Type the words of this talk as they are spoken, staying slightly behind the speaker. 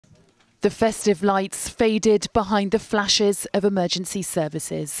The festive lights faded behind the flashes of emergency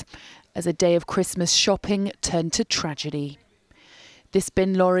services as a day of Christmas shopping turned to tragedy. This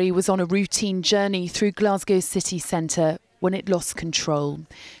bin lorry was on a routine journey through Glasgow city centre when it lost control,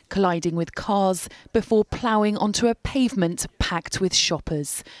 colliding with cars before ploughing onto a pavement packed with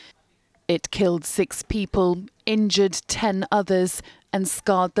shoppers. It killed 6 people, injured 10 others and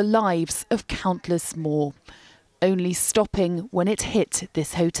scarred the lives of countless more, only stopping when it hit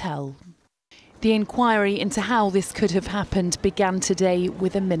this hotel. The inquiry into how this could have happened began today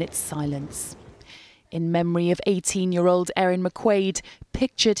with a minute's silence, in memory of 18-year-old Erin McQuaid,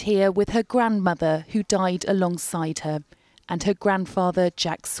 pictured here with her grandmother who died alongside her, and her grandfather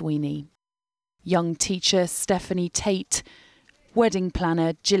Jack Sweeney, young teacher Stephanie Tate, wedding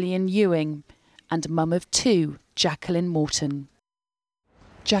planner Gillian Ewing, and mum of 2, Jacqueline Morton.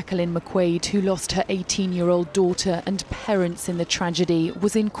 Jacqueline McQuaid, who lost her 18-year-old daughter and parents in the tragedy,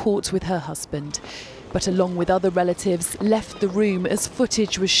 was in court with her husband, but along with other relatives left the room as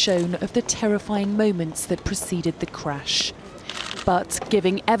footage was shown of the terrifying moments that preceded the crash. But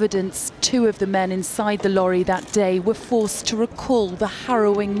giving evidence, 2 of the men inside the lorry that day were forced to recall the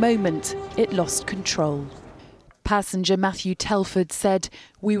harrowing moment it lost control. Passenger Matthew Telford said,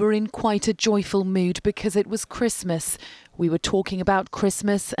 "We were in quite a joyful mood because it was Christmas. We were talking about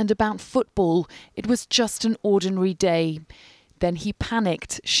Christmas and about football. It was just an ordinary day." Then he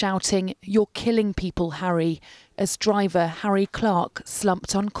panicked, shouting, "You're killing people, Harry," as driver Harry Clark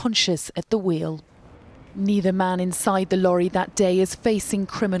slumped unconscious at the wheel. Neither man inside the lorry that day is facing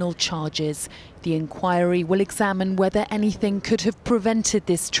criminal charges. The inquiry will examine whether anything could have prevented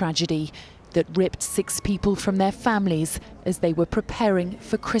this tragedy that ripped 6 people from their families as they were preparing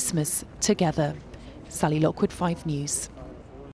for Christmas together. Sally Lockwood, 5 News.